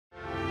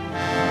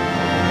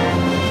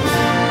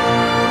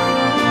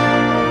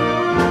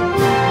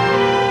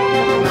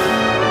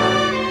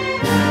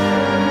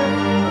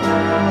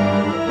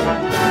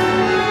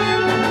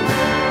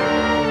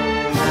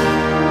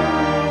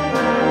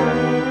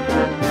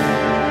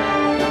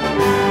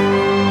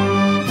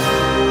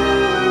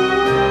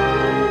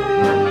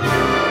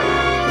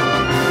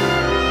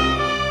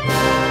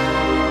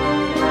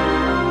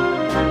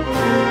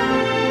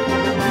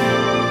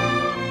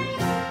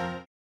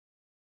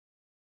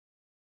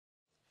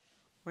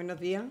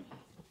Buenos días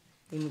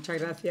y muchas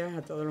gracias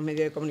a todos los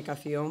medios de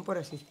comunicación por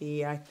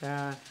asistir a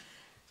esta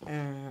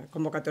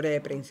convocatoria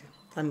de prensa.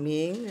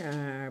 También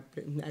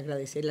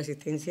agradecer la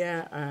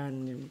asistencia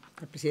al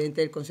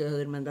presidente del Consejo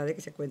de Hermandades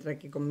que se encuentra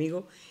aquí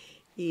conmigo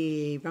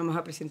y vamos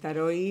a presentar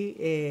hoy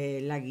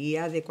la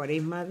guía de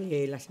Cuaresma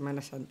de la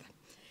Semana Santa.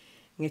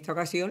 En esta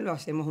ocasión lo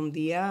hacemos un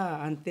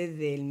día antes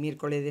del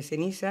miércoles de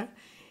ceniza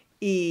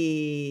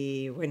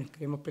y bueno,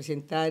 queremos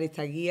presentar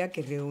esta guía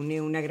que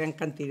reúne una gran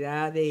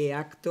cantidad de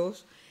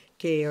actos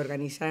que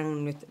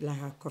organizan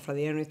las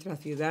cofradías de nuestra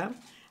ciudad,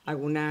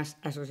 algunas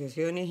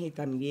asociaciones y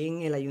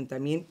también el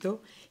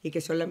Ayuntamiento, y que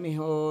son la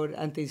mejor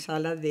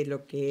antesala de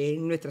lo que es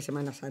nuestra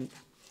Semana Santa.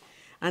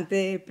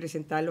 Antes de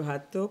presentar los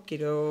actos,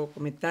 quiero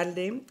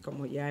comentarle,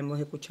 como ya hemos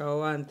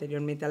escuchado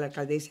anteriormente a la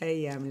alcaldesa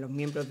y a los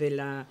miembros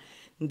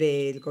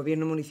del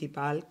Gobierno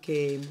municipal,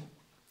 que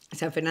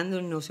San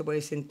Fernando no se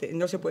puede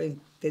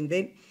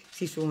entender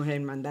sin sus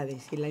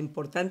hermandades, sin la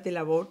importante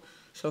labor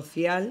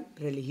social,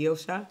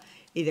 religiosa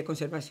y de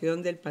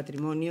conservación del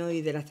patrimonio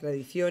y de las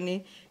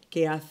tradiciones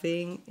que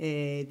hacen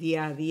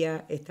día a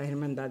día estas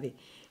hermandades.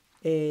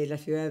 La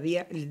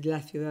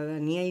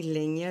ciudadanía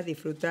isleña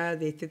disfruta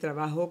de este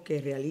trabajo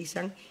que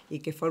realizan y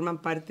que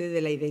forman parte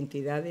de la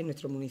identidad de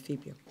nuestro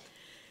municipio.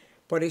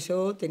 Por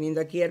eso, teniendo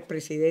aquí al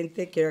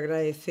presidente, quiero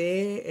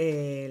agradecer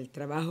el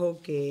trabajo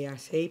que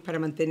hacéis para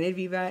mantener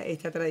viva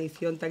esta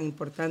tradición tan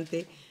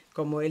importante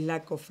como es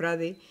la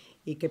cofrade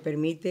y que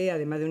permite,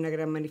 además de una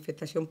gran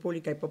manifestación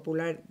pública y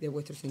popular de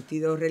vuestro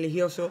sentido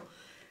religioso,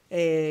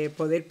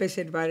 poder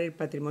preservar el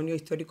patrimonio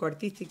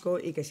histórico-artístico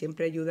y que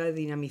siempre ayuda a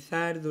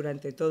dinamizar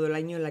durante todo el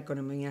año la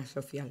economía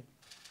social.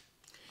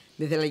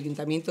 Desde el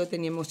Ayuntamiento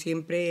teníamos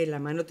siempre la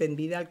mano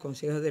tendida al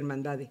Consejo de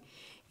Hermandades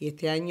y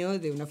este año,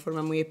 de una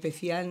forma muy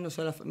especial, no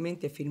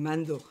solamente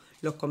firmando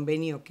los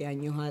convenios que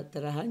año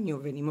tras año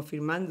venimos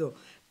firmando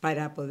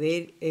para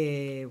poder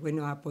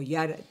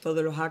apoyar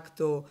todos los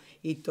actos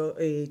y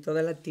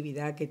toda la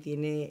actividad que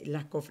tiene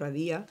las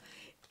cofradías,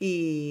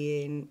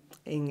 y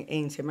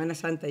en Semana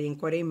Santa y en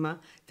Cuaresma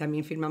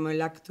también firmamos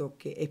el acto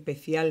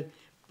especial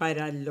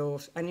para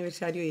los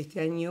aniversarios, y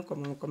este año,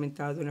 como hemos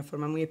comentado de una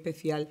forma muy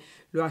especial,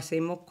 lo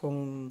hacemos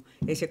con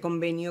ese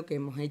convenio que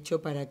hemos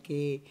hecho para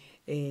que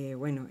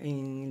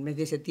en el mes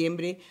de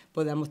septiembre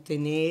podamos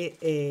tener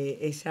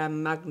esa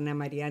magna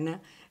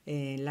mariana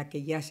en la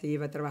que ya se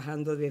lleva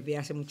trabajando desde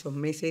hace muchos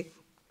meses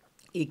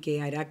y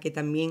que hará que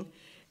también,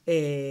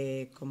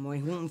 como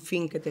es un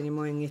fin que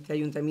tenemos en este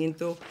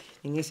ayuntamiento,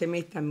 en ese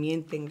mes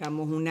también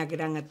tengamos una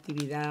gran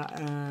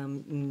actividad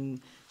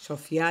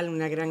social,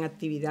 una gran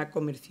actividad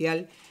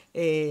comercial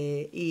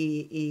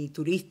y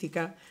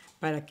turística,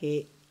 para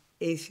que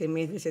ese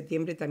mes de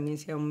septiembre también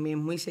sea un mes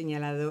muy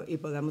señalado y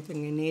podamos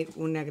tener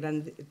una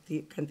gran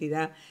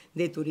cantidad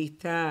de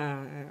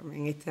turistas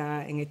en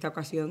esta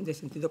ocasión de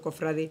sentido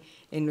cofrade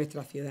en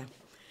nuestra ciudad.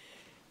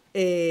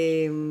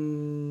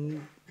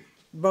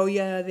 Voy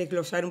a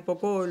desglosar un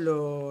poco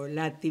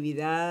la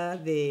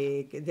actividad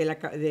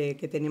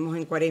que tenemos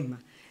en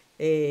Cuaresma.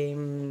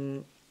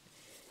 En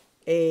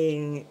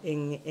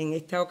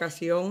esta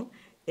ocasión,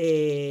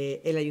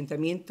 el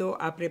Ayuntamiento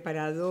ha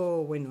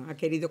preparado, ha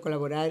querido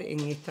colaborar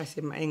en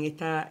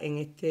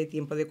este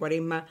tiempo de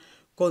Cuaresma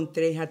con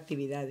 3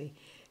 actividades.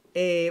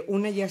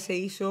 Una ya se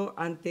hizo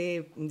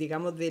antes,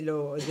 digamos, de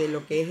lo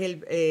que es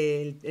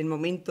el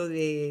momento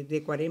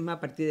de Cuaresma a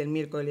partir del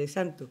miércoles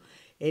santo.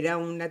 Era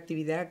una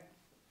actividad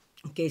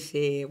que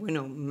se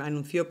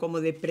anunció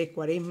como de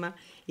pre-Cuaresma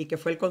y que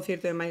fue el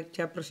concierto de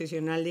marchas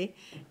procesionales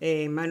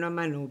mano a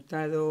mano,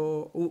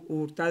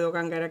 Hurtado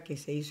Gángara, que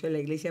se hizo en la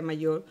Iglesia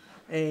Mayor,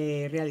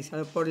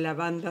 realizado por la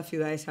banda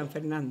Ciudad de San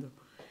Fernando.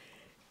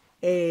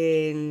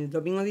 El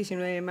domingo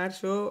 19 de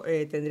marzo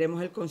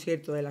tendremos el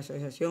concierto de la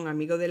Asociación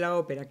Amigos de la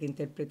Ópera, que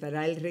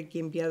interpretará el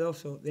Requiem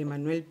Piadoso de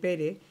Manuel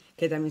Pérez,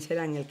 que también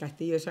será en el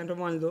Castillo de San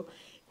Romualdo,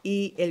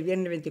 y el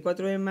viernes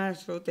 24 de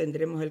marzo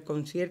tendremos el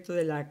concierto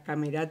de la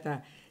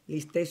Camerata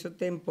Listeso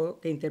Tempo,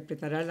 que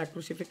interpretará la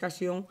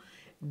Crucificación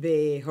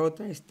de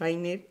J.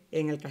 Steiner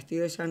en el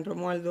Castillo de San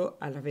Romualdo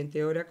a las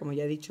 20 horas, como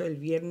ya he dicho, el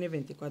viernes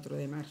 24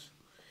 de marzo.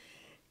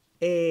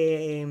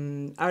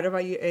 Ahora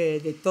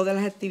de todas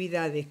las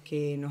actividades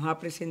que nos ha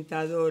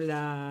presentado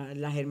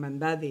las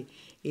hermandades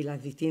y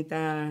las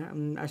distintas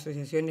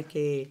asociaciones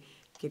que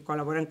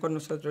colaboran con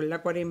nosotros en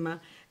la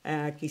Cuaresma,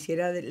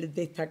 quisiera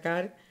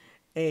destacar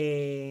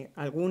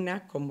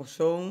algunas, como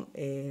son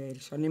el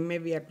Solemne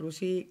Via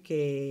Crucis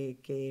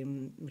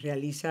que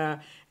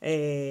realiza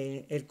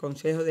el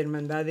Consejo de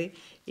Hermandades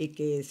y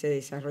que se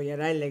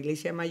desarrollará en la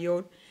Iglesia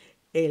Mayor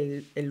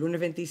el lunes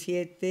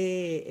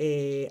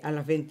 27 a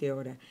las 20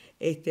 horas.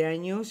 Este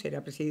año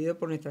será presidido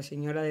por Nuestra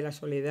Señora de la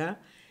Soledad,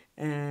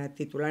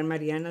 titular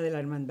mariana de la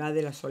Hermandad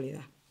de la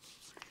Soledad.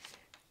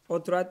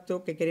 Otro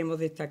acto que queremos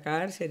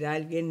destacar será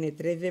el viernes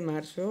 3 de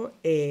marzo,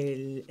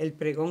 el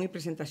pregón y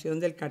presentación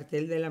del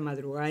cartel de la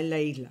madrugada en la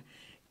Isla,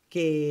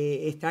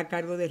 que está a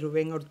cargo de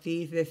Rubén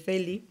Ortiz de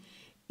Celi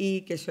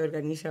y que se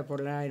organiza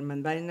por la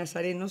Hermandad del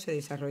Nazareno. Se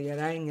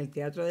desarrollará en el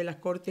Teatro de las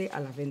Cortes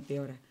a las 20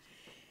 horas.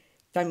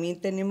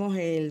 También tenemos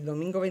el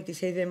domingo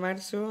 26 de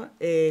marzo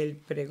el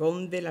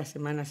pregón de la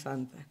Semana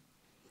Santa.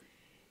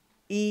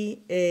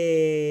 Y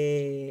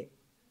que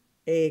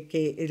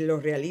lo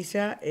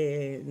realiza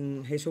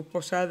Jesús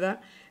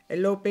Posada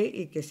López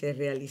y que se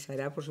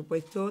realizará, por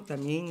supuesto,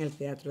 también en el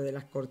Teatro de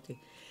las Cortes.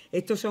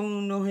 Estos son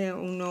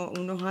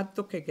unos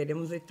actos que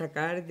queremos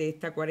destacar de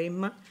esta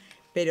Cuaresma,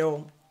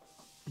 pero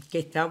que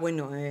está,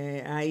 bueno,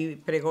 hay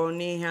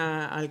pregones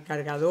al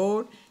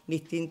cargador,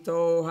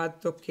 distintos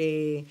actos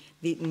que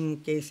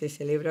se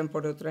celebran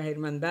por otras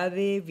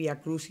hermandades,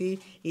 vía crucis,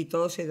 y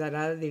todo se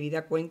dará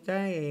debida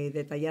cuenta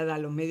detallada a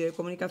los medios de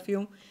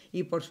comunicación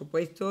y, por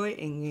supuesto,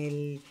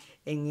 en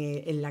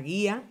la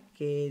guía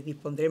que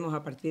dispondremos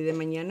a partir de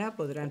mañana.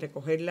 Podrán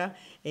recogerla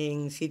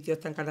en sitios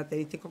tan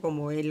característicos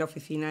como es la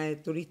oficina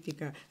de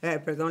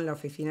la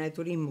oficina de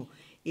turismo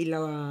y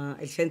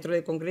el Centro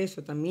de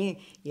Congresos también,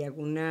 y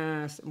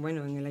algunas,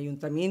 bueno, en el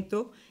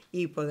Ayuntamiento,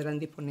 y podrán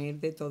disponer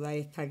de toda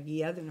esta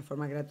guía de una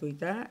forma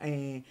gratuita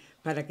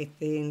para que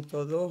estén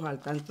todos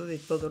al tanto de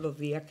todos los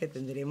días que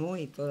tendremos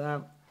y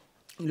todos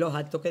los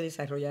actos que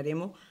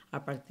desarrollaremos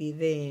a partir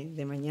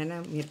de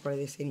mañana, miércoles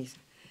de ceniza.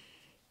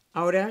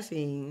 Ahora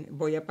sí,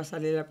 voy a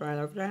pasarle la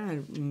palabra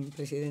al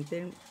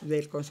presidente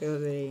del Consejo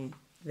de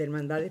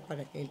Hermandades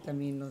para que él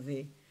también nos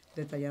dé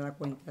detallada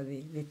cuenta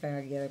de esta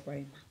guía de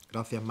Cuaresma.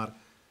 Gracias, Mar.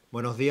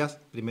 Buenos días.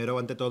 Primero,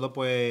 ante todo,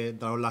 pues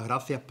daros las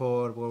gracias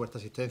por vuestra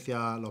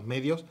asistencia a los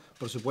medios,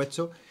 por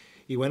supuesto.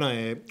 Y bueno,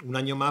 un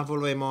año más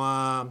volvemos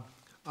a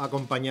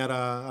acompañar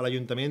al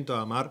Ayuntamiento,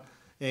 a Mar,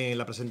 en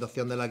la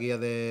presentación de la guía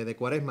de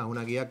Cuaresma,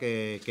 una guía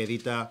que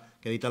edita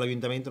el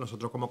Ayuntamiento.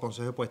 Nosotros como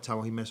Consejo pues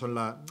estamos inmersos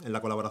en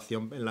la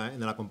colaboración,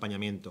 en el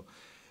acompañamiento.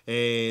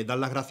 Dar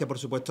las gracias, por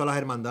supuesto, a las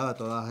hermandades, a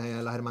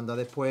todas las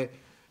hermandades, pues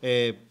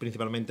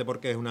principalmente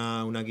porque es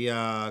una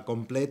guía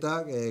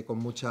completa, con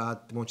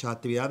muchas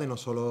actividades, no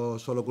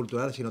solo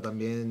culturales, sino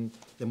también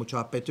de muchos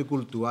aspectos y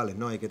culturales,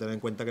 ¿no? Hay que tener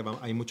en cuenta que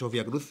hay muchos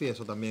viacrucis,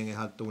 eso también es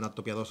un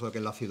acto piadoso que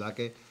es la ciudad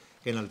que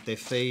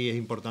enaltece, y es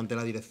importante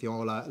la dirección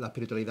o la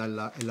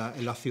espiritualidad en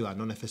la ciudad,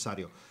 no es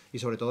necesario. Y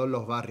sobre todo en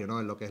los barrios, ¿no?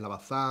 En lo que es la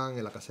Bazán,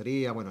 en la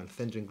casería, bueno, en el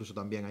centro incluso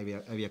también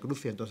hay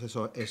viacrucis, entonces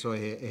eso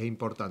es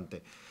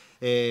importante.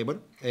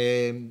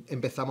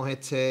 Empezamos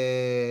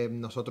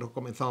nosotros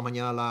comenzamos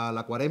mañana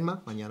la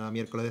Cuaresma, mañana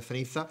miércoles de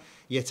ceniza,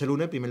 y este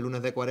lunes, primer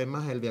lunes de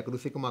Cuaresma, es el Vía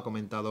Crucis, como ha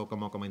comentado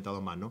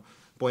más, ¿no?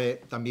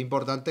 Pues también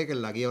importante que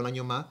en la guía, un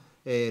año más,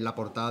 la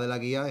portada de la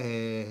guía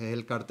es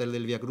el cartel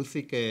del Vía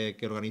Crucis que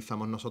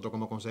organizamos nosotros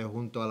como Consejo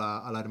junto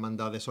a la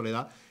Hermandad de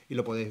Soledad, y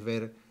lo podéis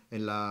ver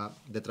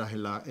detrás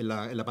en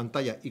la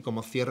pantalla. Y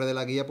como cierre de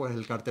la guía, pues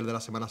el cartel de la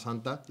Semana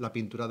Santa, la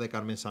pintura de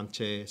Carmen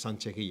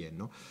Sánchez Guillén,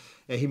 ¿no?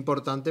 Es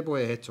importante,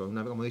 pues esto,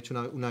 como he dicho,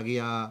 una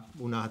guía,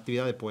 unas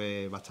actividades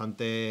pues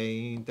bastante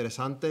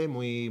interesantes,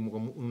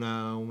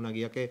 una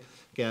guía que,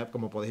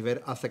 como podéis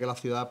ver, hace que la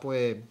ciudad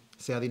pues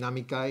sea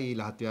dinámica, y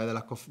las actividades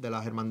de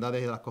las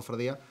hermandades y de las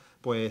cofradías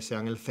pues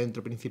sean el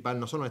centro principal,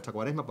 no solo en esta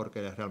Cuaresma,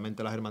 porque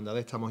realmente las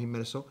hermandades estamos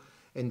inmersos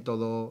en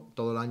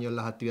todo el año en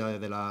las actividades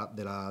de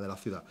la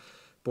ciudad.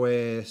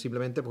 Pues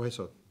simplemente, pues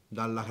eso,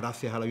 dar las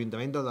gracias al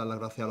Ayuntamiento, dar las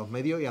gracias a los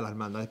medios y a las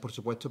hermandades, por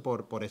supuesto,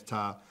 por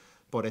estas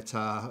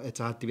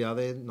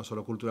actividades, no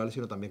solo culturales,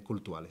 sino también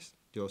culturales.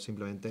 Yo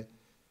simplemente,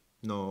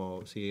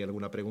 si hay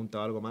alguna pregunta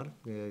o algo más.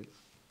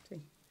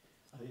 Sí.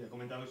 Ha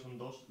comentado que son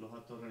 2 los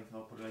actos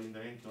organizados por el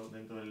Ayuntamiento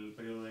dentro del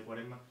periodo de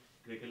Cuaresma.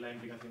 ¿Cree que es la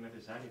implicación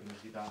necesaria, que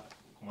necesita,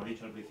 como ha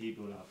dicho al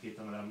principio, la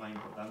fiesta una de las más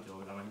importantes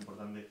o la más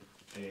importante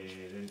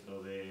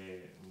dentro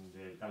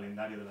del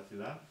calendario de la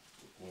ciudad?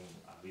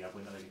 Había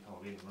cuenta de que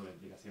estamos viendo, ¿no?, la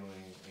implicación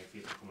en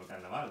fiestas como el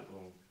Carnaval,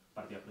 con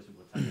partidas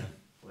presupuestarias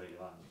pues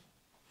elevadas,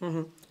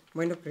 ¿no?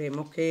 Bueno,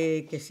 creemos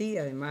que sí.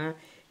 Además,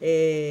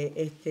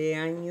 este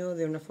año,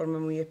 de una forma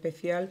muy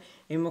especial,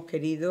 hemos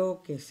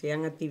querido que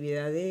sean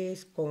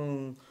actividades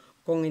con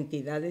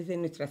entidades de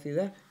nuestra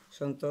ciudad.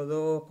 Son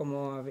todos,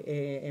 como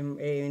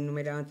he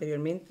enumerado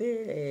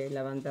anteriormente,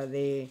 la banda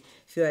de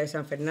Ciudad de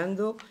San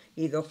Fernando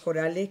y 2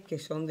 corales que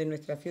son de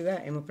nuestra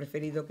ciudad. Hemos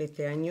preferido que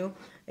este año,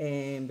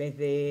 en vez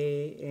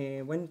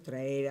de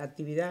traer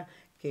actividad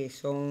que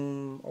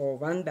son o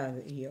bandas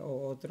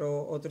o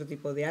otro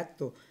tipo de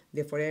actos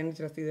de fuera de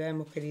nuestra ciudad,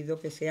 hemos querido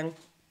que sean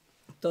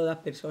todas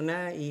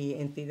personas y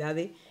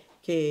entidades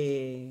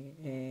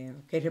que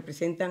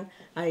representan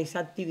a esa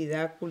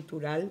actividad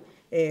cultural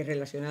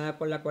relacionada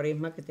con la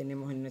Cuaresma que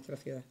tenemos en nuestra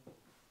ciudad.